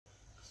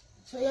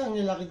Sayang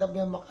nila kita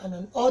biya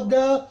makanan.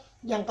 Oda,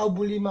 yang kau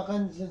buli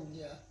makan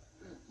saja.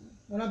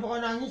 Kenapa kau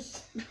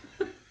nangis?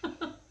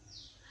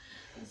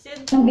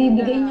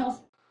 Nabibigay niya ako.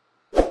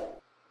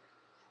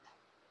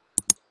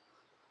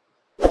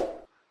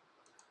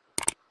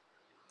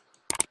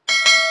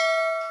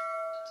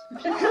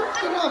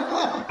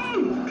 Kenapa?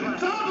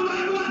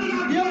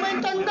 Dia main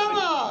tandang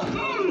ah.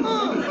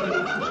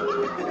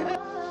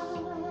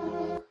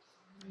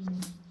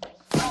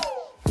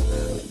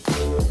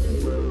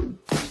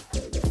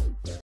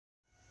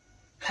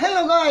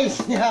 Hello guys!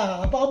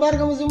 Ya, apa kabar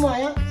kamu semua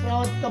ya?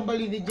 Selamat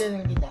kembali di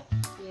channel kita.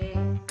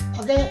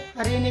 Oke,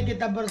 hari ini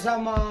kita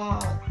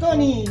bersama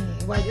Tony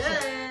YT.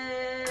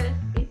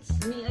 It's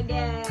me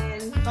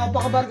again.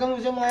 Apa kabar kamu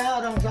semua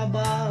ya? Orang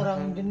Sabah,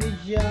 orang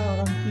Indonesia,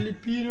 orang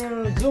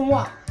Filipino,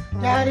 semua.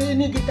 Ya, hari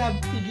ini kita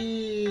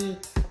pergi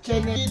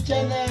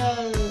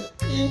channel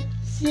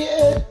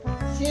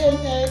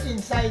CNN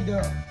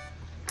Insider.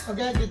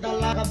 Oke, kita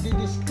lakap di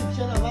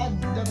description apa?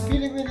 The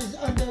Philippines is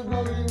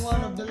undergoing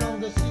one of the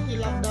longest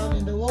city lockdown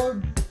in the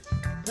world.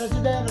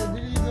 President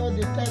Rodrigo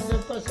Duterte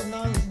first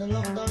announced the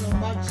lockdown on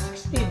March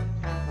 16,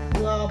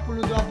 2020,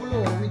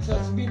 which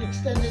has been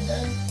extended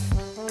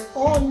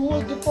on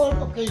multiple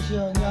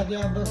occasions. Ya,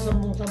 dia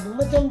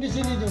bersambung-sambung macam di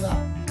sini juga.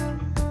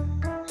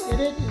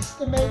 It is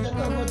estimated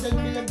that over 10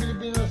 million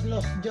Filipinos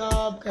lost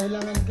job,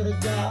 kehilangan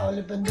kerja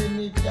oleh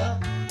pandemik ya.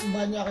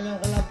 Banyak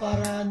yang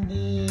kelaparan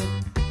di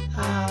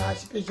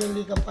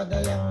especially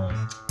kepada yang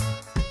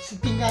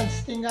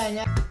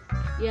setinggal-setinggalnya.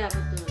 Ya,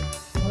 betul.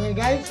 Oke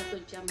guys,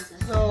 1 jam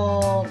saja. so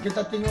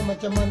kita tengok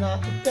macam mana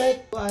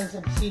efek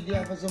subsidi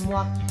apa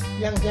semua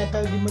yang saya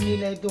tahu di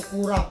Manila itu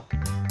kurang.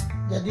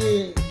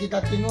 Jadi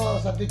kita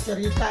tengok satu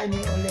cerita ini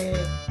oleh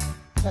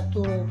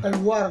satu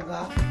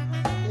keluarga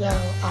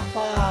yang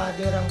apa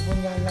dia orang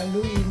punya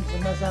laluin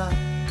semasa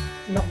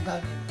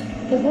lockdown.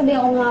 Ito di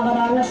ako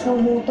nakakaranas ng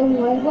gutom.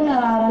 Ngayon ko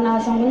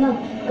nararanasan ko na.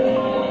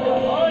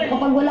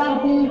 Kapag wala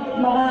akong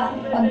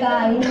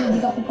pagkain, hindi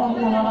ka po pang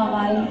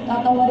nakakakain.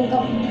 Tatawari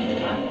ka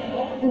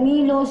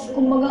umilos,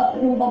 kumbaga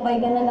nung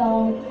papay ka na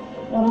lang.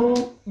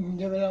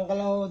 Dia bilang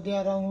kalau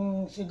dia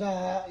orang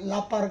sudah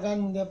lapar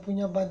kan, dia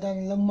punya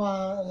badan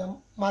lemah,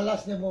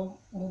 malas dia mau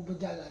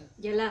berjalan.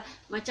 Jala,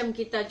 macam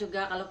kita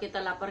juga kalau kita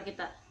lapar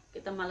kita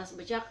malas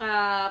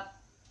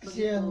bercakap.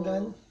 Kasihan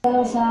kan?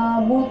 Sa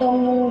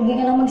butong nung hindi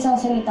ka na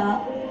magsasalita.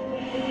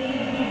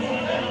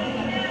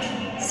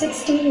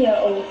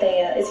 16-year-old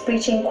Thea is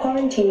breaching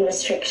quarantine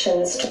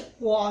restrictions.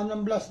 Wah,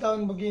 16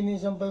 tahun begini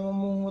sampai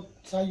memungut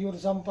sayur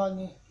sampah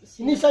nih.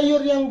 Ini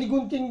sayur yang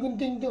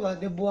digunting-gunting tuh,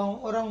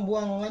 dibuang, orang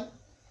buangan.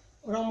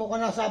 Orang mau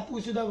kena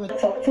sapu sudah.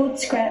 For food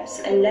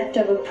scraps and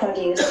leftover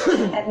produce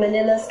at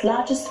Manila's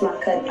largest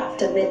market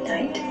after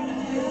midnight.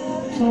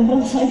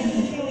 Sobrang sayur.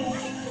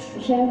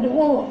 Siyempre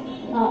po,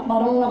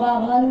 parang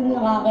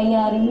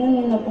nakakaya rin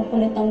yun,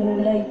 napupulit ang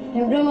gulay.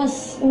 Siyempre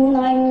mas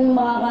una kayong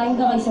makakain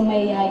ka kaysa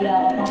mayayaya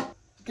ka pa.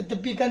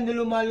 Ketepikan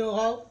dulu malu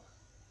kau.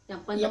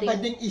 Yang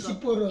penting isi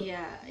perut.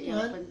 Iya,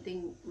 yang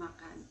penting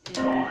makan.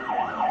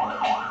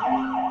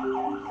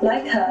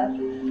 Like her,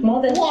 more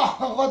than... Wah,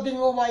 kau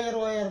tengok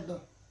wire-wire tuh.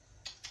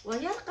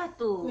 Wayar ka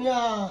tuh?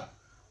 Ya.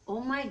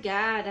 Oh my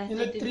God.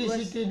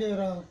 Electricity dia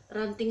orang.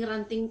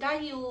 Ranting-ranting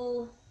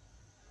kayu.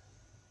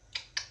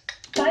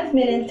 5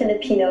 million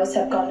Filipinos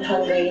have gone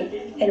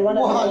hungry in one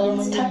of the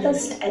world's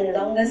toughest and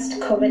longest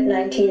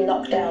COVID-19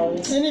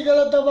 lockdowns. Ini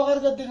kalau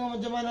tabakar ka tingnan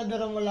macam mana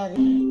dia orang lagi.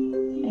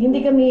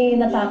 Hindi kami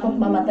natakot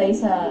mamatay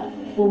sa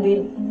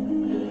COVID.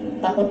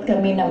 Takot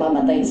kami na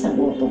mamatay sa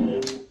gutom.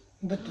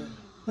 Betul.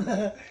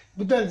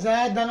 Betul,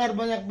 saya dengar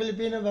banyak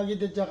Pilipino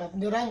begitu cakap.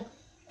 Dia orang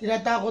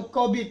tidak takut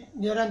COVID,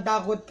 dia orang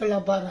takut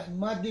kelaparan,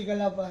 mati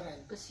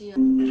kelaparan.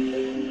 Kasihan.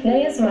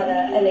 Naya's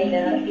mother,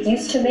 Elena,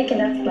 used to make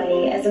enough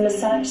money as a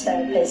massage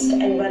therapist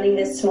and running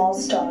this small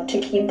store to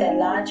keep their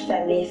large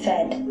family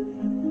fed.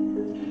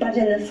 But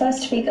in the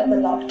first week of the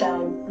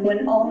lockdown,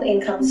 when all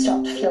income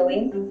stopped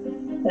flowing,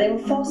 they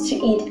were forced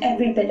to eat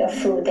every bit of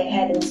food they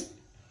had in.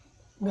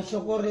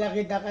 Bersyukurlah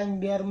kita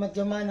kan biar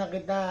macam mana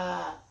kita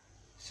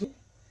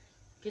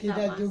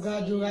tidak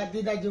juga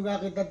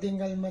kita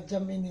tinggal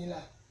macam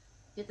inilah.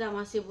 Kita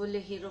masih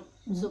boleh hirup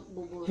sup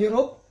bubur.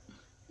 Hirup?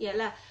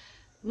 Iyalah,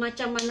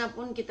 macam mana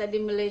pun kita di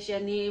Malaysia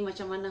nih,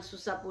 macam mana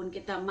susah pun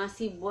kita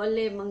masih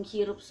boleh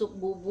menghirup sup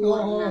bubur,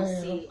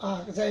 nasi.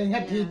 Saya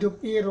ingat hidup,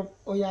 hirup.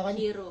 Oh ya kan,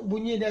 hirup.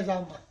 Bunyi dia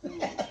sama.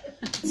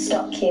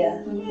 Stop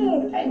here.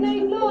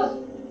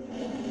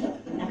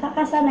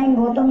 Nakakasana yung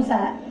gutom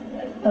sa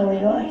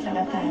toyo at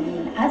saka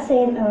kanin.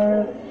 Asin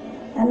or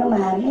ano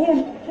man.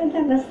 Yun,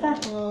 basta.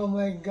 Oh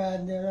my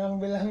God, dia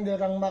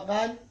orang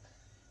makan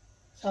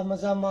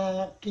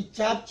sama-sama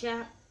kicap,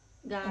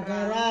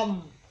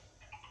 garam.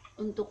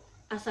 Untuk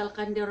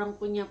asalkan dia orang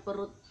punya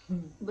perut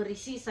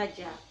berisi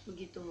saja,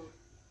 begitu.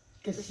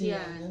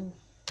 Kesian.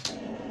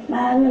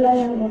 Maano lang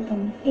yung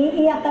gutom.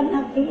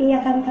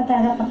 Iiyakan ka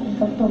talaga pag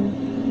gutom.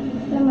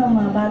 Alam mo,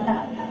 mga bata.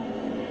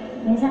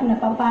 Minsan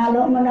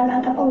napapalo mo na lang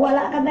kapag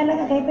wala ka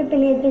talaga, kaya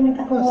pipilitin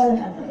ka kung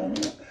wala.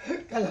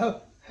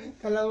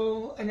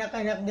 Kalau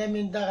anak-anak dia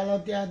minta kalau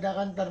tiada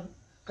kan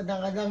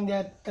kadang-kadang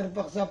dia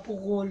terpak sa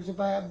pukul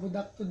supaya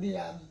budak tu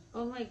diam.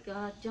 Oh my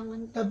God,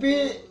 jangan.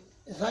 Tapi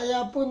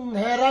saya pun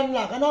heran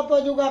lah, kenapa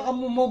juga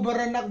kamu mau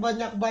beranak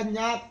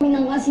banyak-banyak? Kami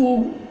ng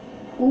asin,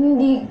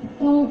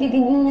 nung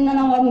titignan na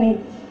lang kami,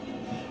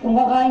 kung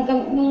kakain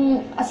kami,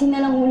 nung asin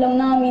na lang ulam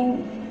namin.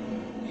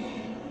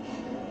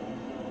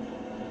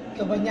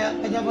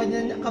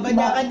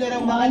 Kebanyakan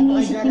orang makan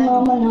Naisip ni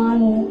mama na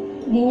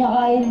hindi niya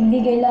kaya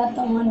bigay lahat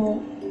ng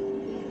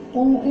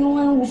kung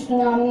yung gusto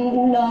namin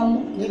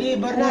ulam. Jadi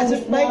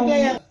bernasib baiknya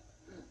yang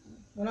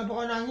kenapa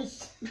kau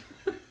nangis?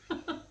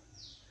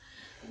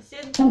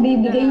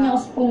 Nabibigay niya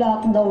kasi po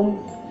lockdown.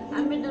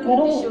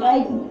 Pero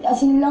kahit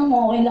asin lang,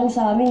 okay lang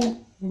sa amin.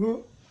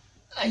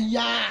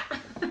 Aya!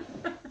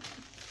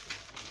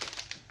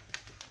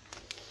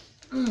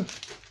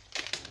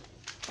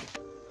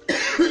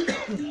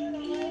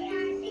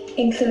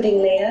 Including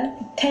Leah,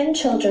 10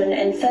 children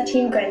and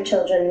 13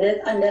 grandchildren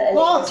live under a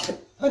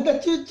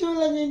Ada cucu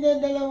lagi di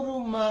dalam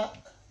rumah.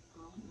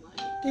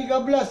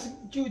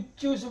 13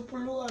 cucu 10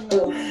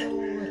 anak.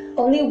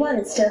 Only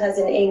one still has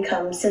an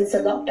income since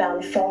the lockdown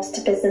forced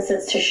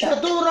businesses to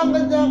shut. 10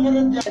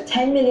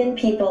 million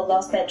people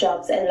lost their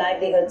jobs and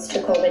livelihoods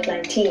to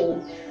COVID-19.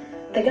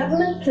 The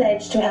government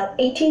pledged to help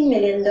 18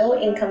 million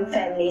low-income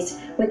families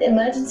with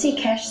emergency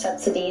cash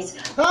subsidies.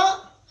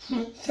 Ha?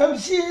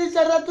 Subsidi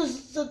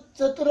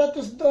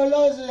 $100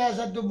 ya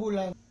 1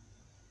 bulan.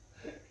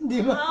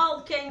 Di ba?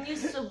 How can you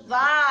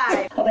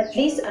survive? Of at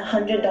least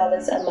 $100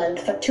 a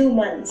month for 2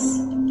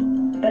 months.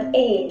 But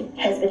aid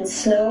has been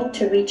slow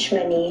to reach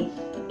many.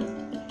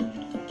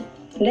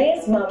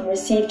 Leah's mom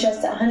received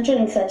just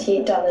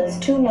 $138 2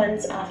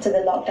 months after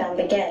the lockdown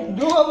began.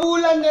 2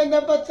 bulan na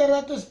dapat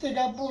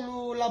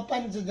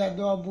 138 saja 2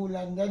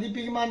 bulan. Jadi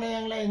bagaimana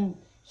yang lain?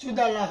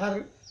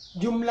 Sudahlah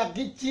jumlah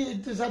kecil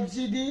itu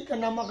subsidi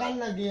kena makan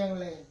lagi yang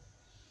lain.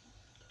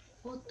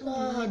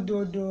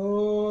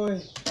 Aduh.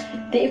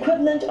 The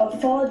equivalent of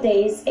 4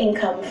 days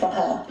income for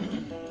her.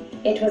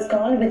 It was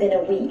gone within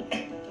a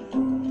week.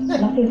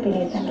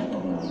 Mapipilitan ako.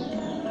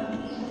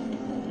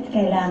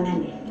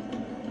 Kailangan eh.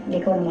 Hindi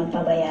ko naman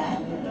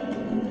pabayaan.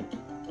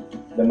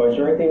 The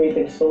majority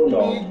waited so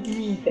long,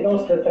 and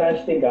also the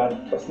tranche they got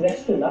was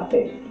next to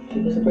nothing.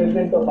 It was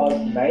equivalent to about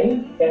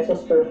 9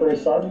 pesos per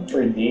person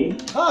per day.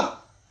 Ha?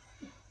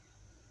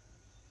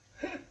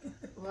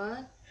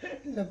 What?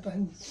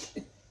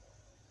 Napansin.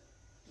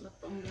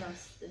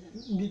 Lapang-last.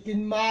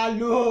 Bikin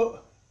malu.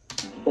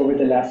 Over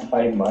the last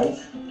 5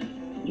 months,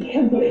 you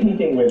can't do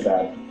anything with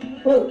that.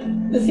 Well,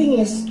 the thing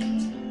is,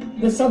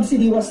 the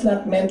subsidy was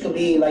not meant to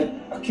be like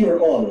a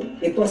cure-all.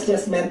 It was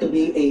just meant to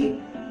be a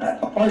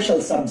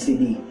partial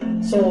subsidy.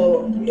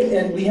 So,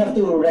 and we have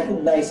to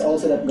recognize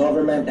also that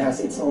government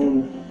has its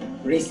own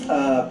risk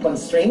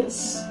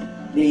constraints.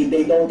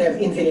 They don't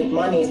have infinite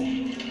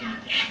money.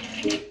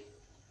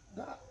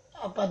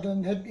 Apa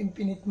don't have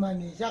infinite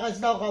money. Saya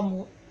kasih tahu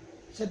kamu,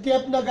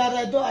 setiap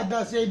negara itu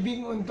ada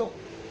saving untuk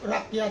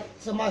rakyat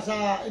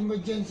semasa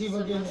emergency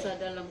begini. Semasa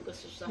dalam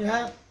kesusahan.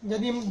 Ya,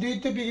 jadi duit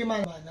itu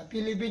bagaimana? Nah,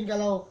 Filipina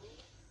kalau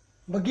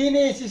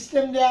begini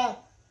sistem dia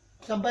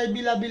sampai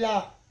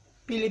bila-bila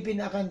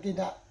Filipina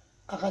tidak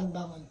akan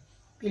bangun.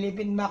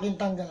 Filipina makin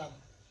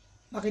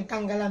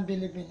tanggalan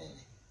Filipina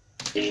ini.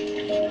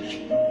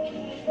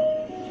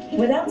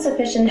 Without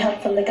sufficient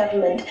help from the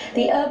government,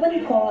 the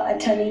urban poor are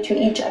turning to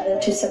each other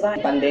to survive.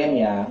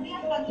 Pandemya,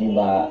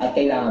 diba, at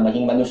kailangan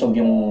maging malusog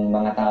yung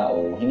mga tao,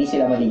 hindi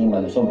sila magiging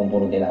malusog kung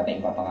puro dilata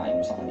yung papakain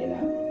mo sa kanila.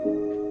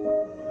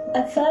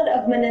 A third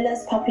of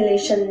Manila's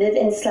population live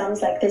in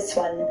slums like this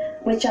one,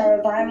 which are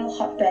a viral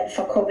hotbed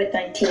for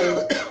COVID-19.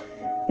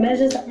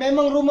 Measures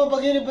Memang rumah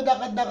begini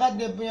berdekat-dekat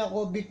dia punya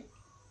COVID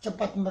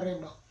cepat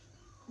merebak.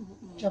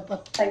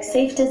 Cepat. like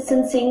safe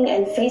distancing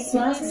and face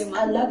masks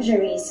are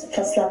luxuries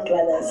for slum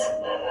dwellers.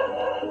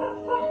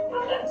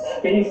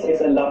 Space is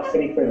a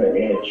luxury for the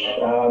rich.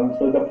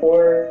 So the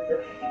poor,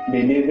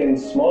 they live in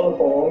small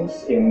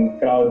homes in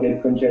crowded,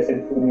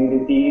 congested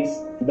communities.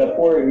 The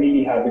poor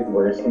really have it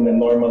worse in the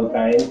normal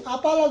times.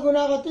 Apala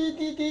guna ka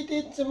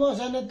titit semua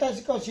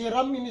sanitas kau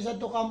siram ini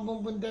satu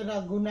kampung pun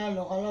tidak guna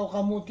loh kalau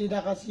kamu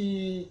tidak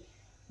kasih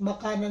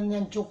makanan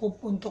yang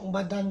cukup untuk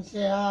badan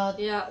sehat.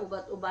 Ya,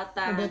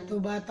 obat-obatan.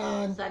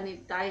 Obat-obatan.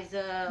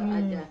 Sanitizer,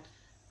 ada.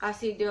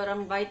 Kasih dia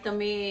orang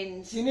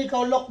vitamins. Sini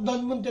kau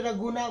lockdown pun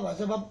tidak guna ba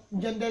sebab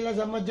jendela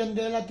sama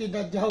jendela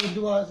tidak jauh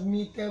 2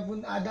 meter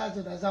pun ada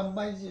sudah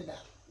sampai sudah.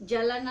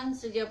 Jalanan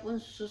saja pun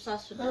susah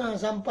sudah.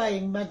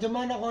 Sampai macam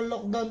mana kalau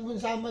lockdown pun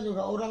sama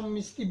juga orang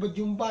mesti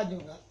berjumpa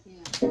juga.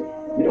 Ya.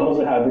 We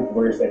also have it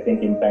worse, I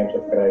think, in times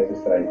of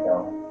crisis right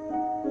now.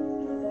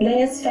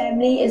 Leah's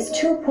family is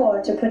too poor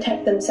to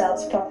protect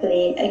themselves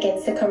properly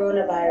against the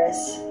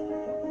coronavirus.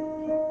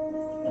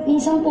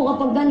 Minsan po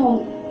kapag gano'n,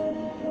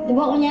 di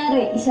ba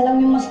kunyari, isa lang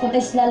yung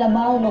maskotes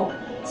lalabaw, no?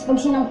 Tapos pag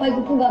sinampay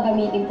ko po,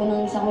 gagamitin po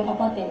ng isa kong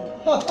kapatid.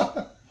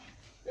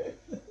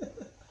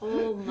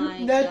 Oh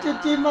my God.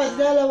 Nachuchimas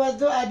na lawas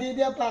to, adi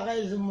dia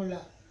pakai semula.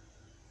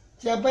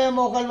 Siapa yang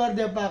mau keluar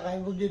dia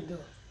pakai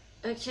begitu.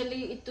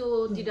 Actually,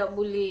 itu tidak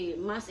boleh.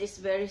 Mas is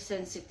very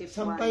sensitive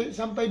one.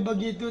 Sampai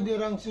begitu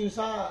dirang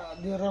susah,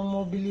 dirang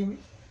mau beli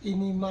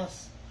ini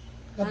mas.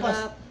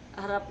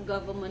 Harap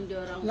government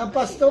diorang.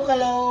 Lepas tuh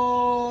kalau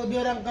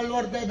diorang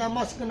keluar tiada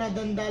mas kena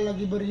denda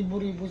lagi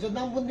beribu-ribu.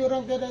 Sedang pun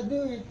diorang tiada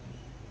duit.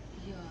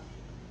 Iya.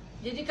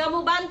 Jadi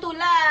kamu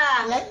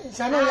bantulah.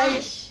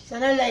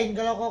 Sana lain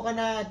kalau kau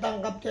kena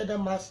tangkap tiada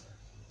mas,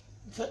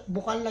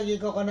 bukan lagi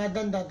kau kena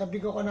denda,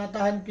 tapi kau kena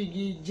tahan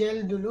pergi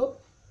jail dulu.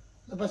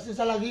 Lepas itu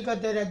lagi kau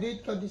tiada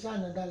duit, kau di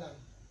sana dalam.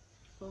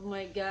 Oh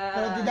my God.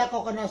 Kalau tidak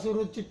kau kena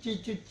suruh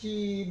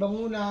cuci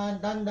bangunan,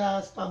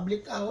 tandas,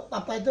 public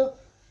apa itu?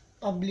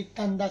 Public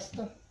tandas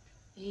tuh.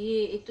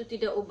 Itu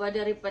tidak ubah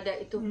daripada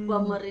itu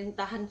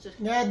pemerintahan.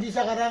 Jadi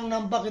sekarang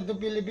nampak itu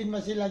Filipina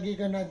masih lagi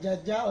kena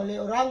jajah oleh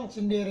orang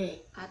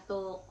sendiri.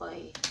 Atau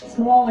koi.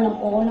 Semua walang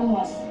po ako ng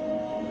mas.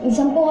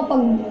 Minsan po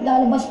kapag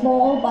lalabas po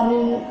ako,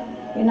 parang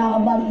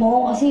pinakabahan po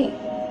ako kasi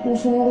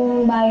puso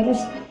yung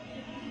virus.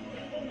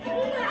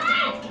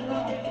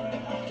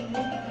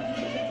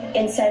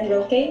 In San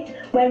Roque,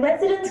 where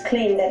residents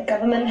claim that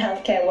government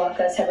healthcare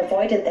workers have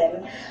avoided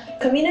them,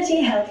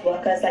 community health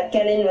workers like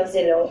Kelin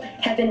Rosilo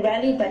have been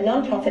rallied by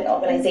non-profit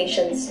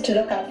organizations to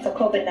look out for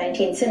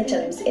COVID-19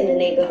 symptoms in the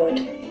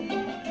neighborhood.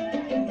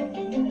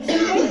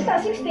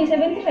 60,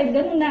 75,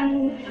 ganun nang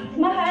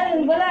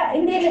mahal. Wala,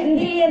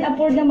 hindi yan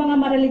afford ng mga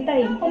maralita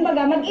eh.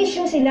 Kumbaga,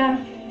 mag-issue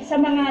sila sa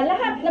mga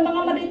lahat ng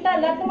mga marita,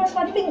 lahat ng mga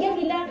swat, bigyan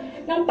nila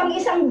ng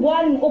pang-isang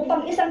buwan o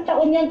pang-isang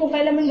taon yan kung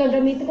kailan man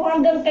gagamitin, kung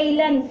hanggang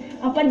kailan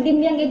ang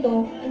pandemyang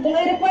ito. Kung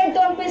i-require to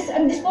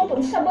ang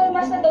disposable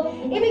mask na to,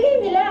 ibigay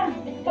nila.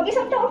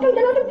 Pag-isang taon, pag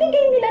dalawa,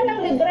 bigay nila ng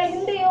libre,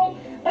 hindi yung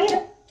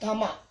pahirap.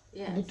 Tama,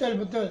 yes.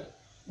 Betul.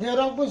 Di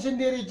orang pun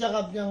sendiri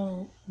cakap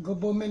yang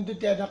government itu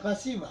tiada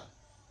kasih, Pak.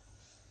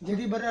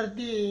 Jadi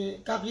berarti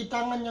kaki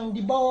tangan yang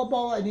di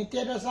bawah-bawah ini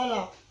tiada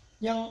salah.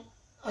 Yang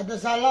ada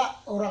salah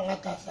orang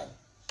atasan.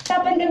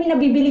 Kapan kami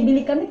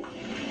nabibili-bili kami?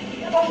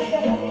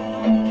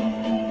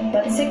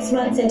 But 6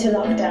 months into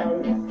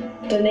lockdown,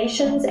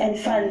 donations and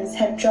funds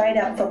have dried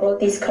up for both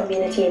these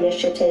community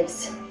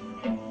initiatives.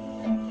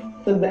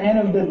 At the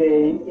end of the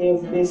day,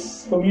 if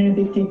these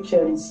community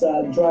kitchens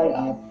dry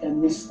up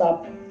and we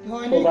stop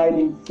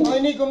providing food.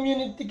 Ini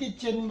community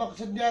kitchen,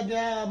 maksudnya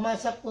dia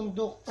masak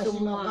untuk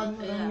kasih makan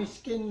orang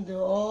miskin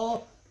tuh. Oh,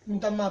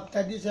 minta maaf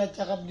tadi saya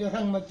cakap di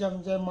orang macam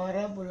saya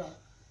marah pula.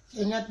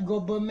 Ingat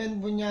government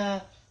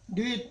punya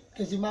duit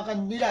kasih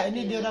makan, tidak,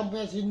 ini dia orang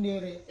punya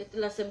sendiri.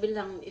 Itulah saya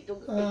bilang itu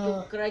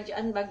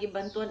kerajaan bagi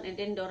bantuan, and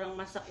then orang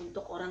masak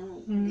untuk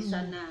orang di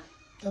sana.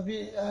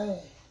 Tapi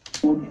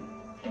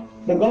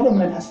the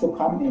government has to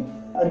come in.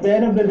 At the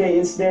end of the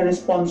day, it's their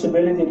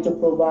responsibility to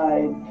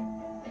provide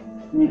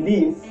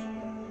relief.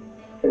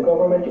 The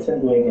government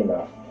isn't doing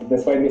enough.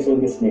 That's why we're so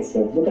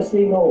dismissive, because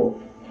we know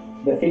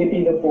the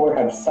Filipino poor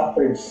have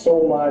suffered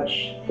so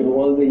much through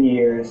all the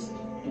years.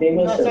 They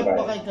will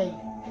survive.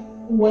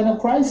 When a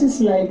crisis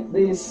like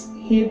this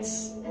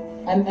hits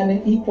an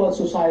unequal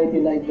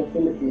society like the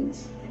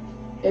Philippines,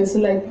 it's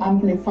like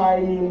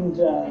amplifying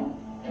the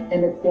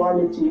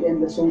inequality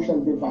and the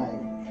social divide.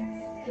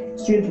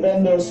 Street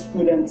vendors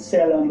couldn't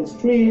sell on the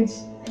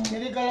streets.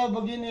 Jadi kalau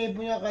begini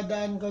punya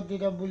keadaan kau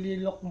tidak boleh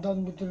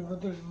lockdown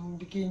betul-betul,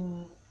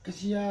 bikin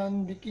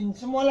kesian, bikin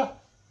semualah,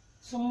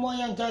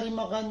 semua yang cari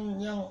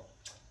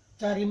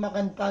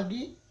makan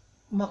pagi,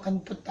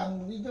 makan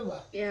petang begitu,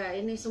 Pak. Ya,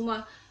 ini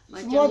semua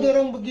macam semua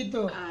dirang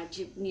begitu.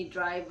 Jeepney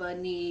driver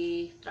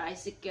nih,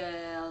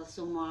 tricycle,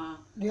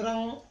 semua.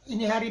 Dirang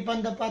ini hari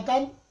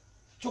pendapatan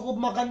cukup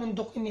makan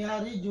untuk ini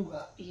hari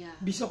juga. Iya.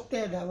 Besok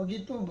tiada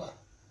begitu, Pak.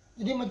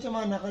 Jadi macam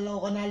mana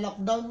kalau kena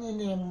lockdown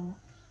ini yang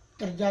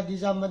terjadi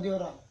sama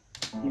diorang?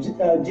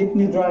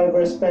 Jeepney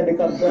drivers,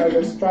 pedicab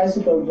drivers,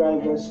 tricycle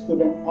drivers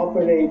couldn't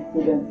operate,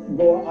 couldn't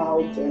go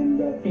out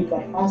and pick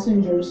up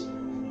passengers.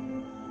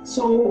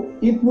 So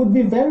it would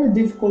be very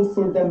difficult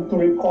for them to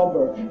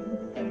recover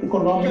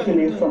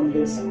economically from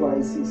this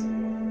crisis.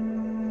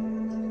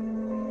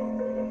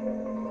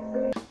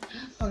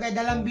 Okay,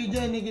 dalam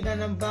video ini kita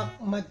nampak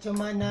macam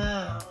mana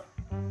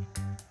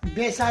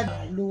besad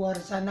luar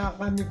sana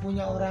kami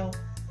punya orang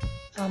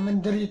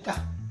menderita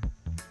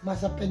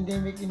masa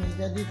pandemik ini.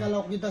 Jadi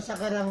kalau kita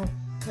sekarang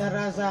saya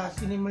rasa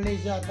sini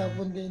Malaysia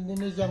ataupun di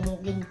Indonesia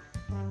mungkin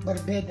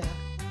berbeda.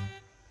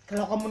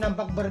 Kalau kamu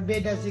nampak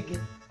berbeda sedikit,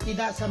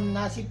 tidak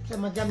senasib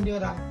semacam di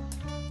orang,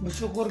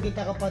 bersyukur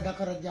kita kepada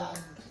kerajaan.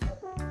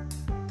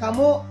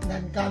 Kamu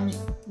dan kami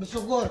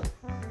bersyukur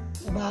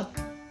sebab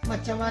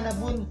macam mana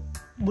pun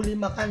boleh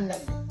makan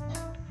lagi.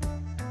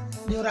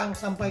 Di orang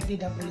sampai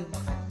tidak boleh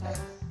makan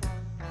lagi.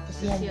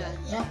 Kesian ya.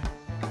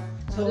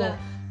 So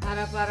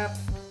harap-harap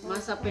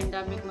masa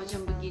pandemik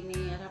macam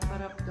begini,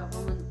 harap-harap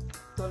government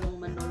tolong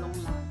menolong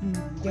lah.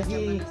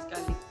 Jadi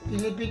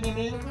Filipina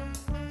ini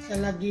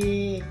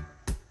selagi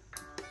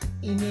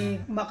ini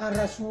makan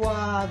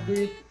rasuah,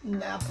 duit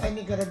apa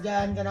ini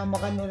kerajaan karena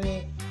makan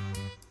oleh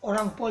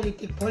orang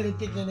politik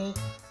ini,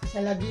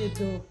 selagi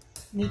itu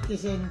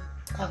netizen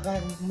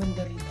akan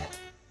menderita.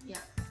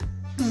 Ya.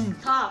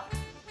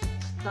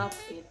 Stop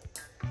it.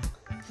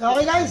 So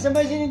okay guys,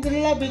 sampai sini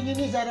dulu lah video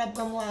ini. Saya harap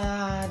kamu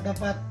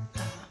dapat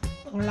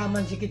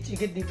pengalaman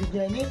sikit-sikit di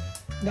video ini.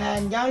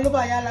 Dan jangan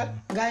lupa ya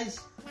guys,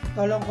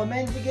 tolong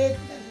komen sedikit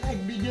dan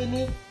like video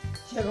ini,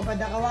 share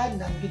kepada kawan,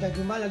 dan kita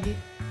jumpa lagi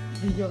di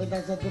video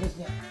kita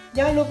seterusnya.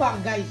 Jangan lupa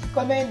guys,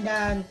 komen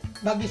dan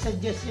bagi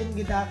suggestion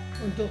kita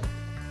untuk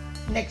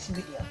next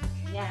video.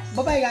 Yes.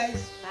 Bye bye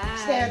guys. Bye.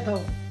 Stay at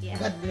home.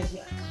 Yeah. God bless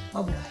you.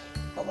 Bye bye.